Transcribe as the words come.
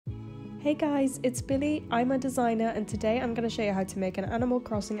Hey guys, it's Billy, I'm a designer, and today I'm going to show you how to make an Animal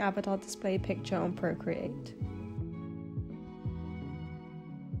Crossing avatar display picture on Procreate.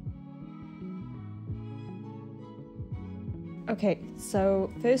 Okay,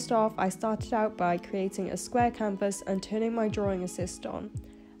 so first off I started out by creating a square canvas and turning my drawing assist on.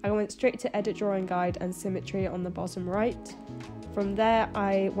 I went straight to edit drawing guide and symmetry on the bottom right. From there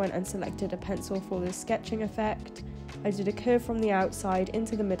I went and selected a pencil for the sketching effect. I did a curve from the outside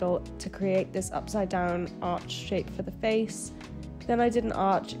into the middle to create this upside down arch shape for the face. Then I did an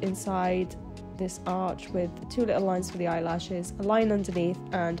arch inside this arch with two little lines for the eyelashes, a line underneath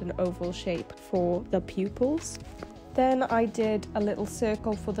and an oval shape for the pupils. Then I did a little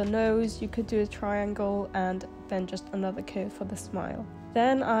circle for the nose, you could do a triangle, and then just another curve for the smile.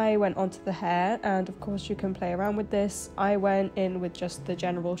 Then I went onto the hair, and of course you can play around with this. I went in with just the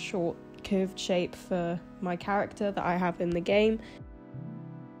general short curved shape for my character that I have in the game.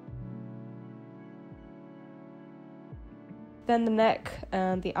 Then the neck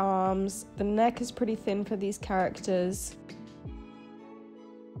and the arms. The neck is pretty thin for these characters.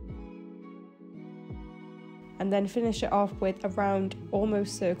 And then finish it off with a round,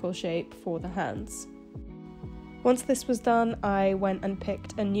 almost circle shape for the hands. Once this was done, I went and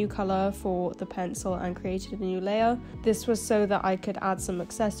picked a new colour for the pencil and created a new layer. This was so that I could add some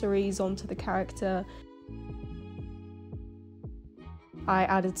accessories onto the character. I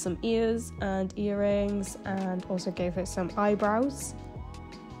added some ears and earrings and also gave it some eyebrows.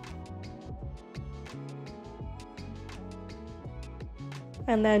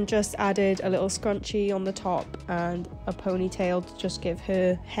 And then just added a little scrunchie on the top and a ponytail to just give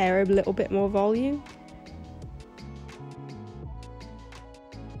her hair a little bit more volume.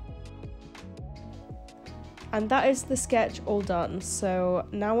 And that is the sketch all done. So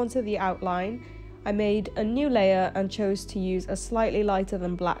now onto the outline. I made a new layer and chose to use a slightly lighter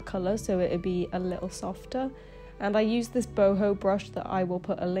than black colour so it would be a little softer. And I used this boho brush that I will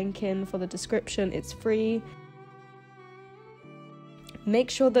put a link in for the description, it's free. Make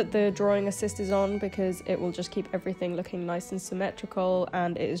sure that the drawing assist is on because it will just keep everything looking nice and symmetrical,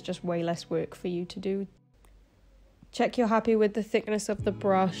 and it is just way less work for you to do. Check you're happy with the thickness of the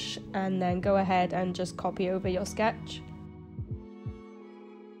brush and then go ahead and just copy over your sketch.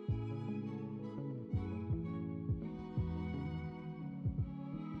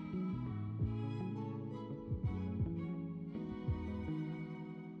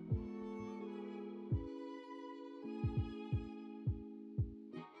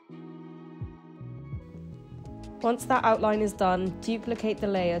 Once that outline is done, duplicate the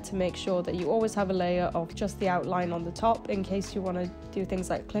layer to make sure that you always have a layer of just the outline on the top in case you want to do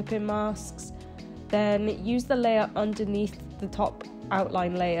things like clip-in masks. Then use the layer underneath the top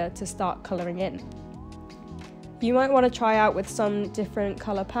outline layer to start colouring in. You might want to try out with some different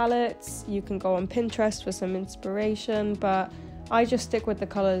colour palettes. You can go on Pinterest for some inspiration, but I just stick with the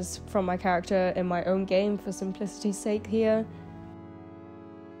colours from my character in my own game for simplicity's sake here.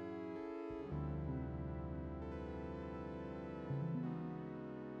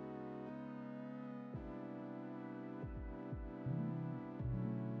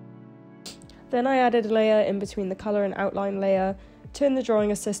 Then I added a layer in between the colour and outline layer, turned the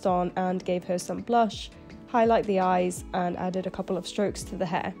drawing assist on and gave her some blush, highlight the eyes and added a couple of strokes to the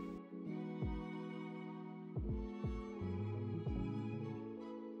hair.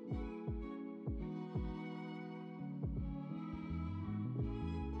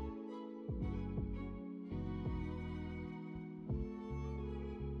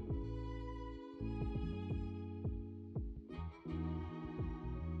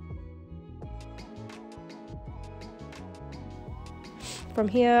 From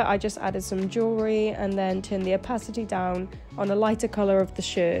here I just added some jewellery and then turned the opacity down on a lighter colour of the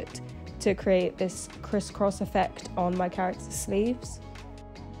shirt to create this crisscross effect on my character's sleeves.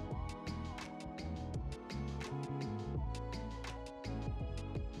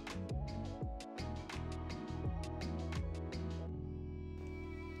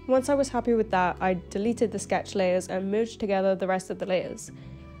 Once I was happy with that, I deleted the sketch layers and merged together the rest of the layers.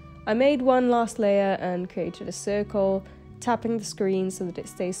 I made one last layer and created a circle, tapping the screen so that it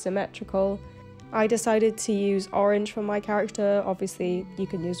stays symmetrical. I decided to use orange for my character, obviously you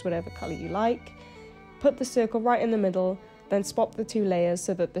can use whatever colour you like. Put the circle right in the middle, then swap the two layers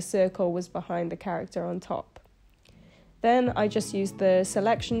so that the circle was behind the character on top. Then I just used the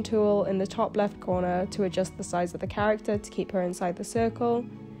selection tool in the top left corner to adjust the size of the character to keep her inside the circle.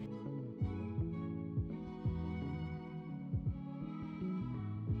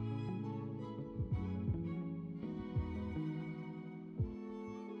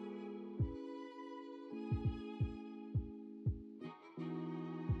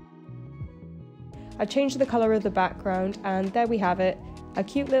 I changed the colour of the background, and there we have it, a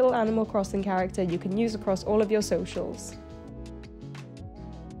cute little Animal Crossing character you can use across all of your socials.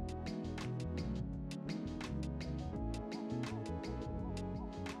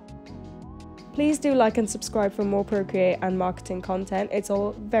 Please do like and subscribe for more Procreate and marketing content, it's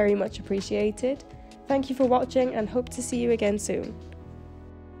all very much appreciated. Thank you for watching and hope to see you again soon.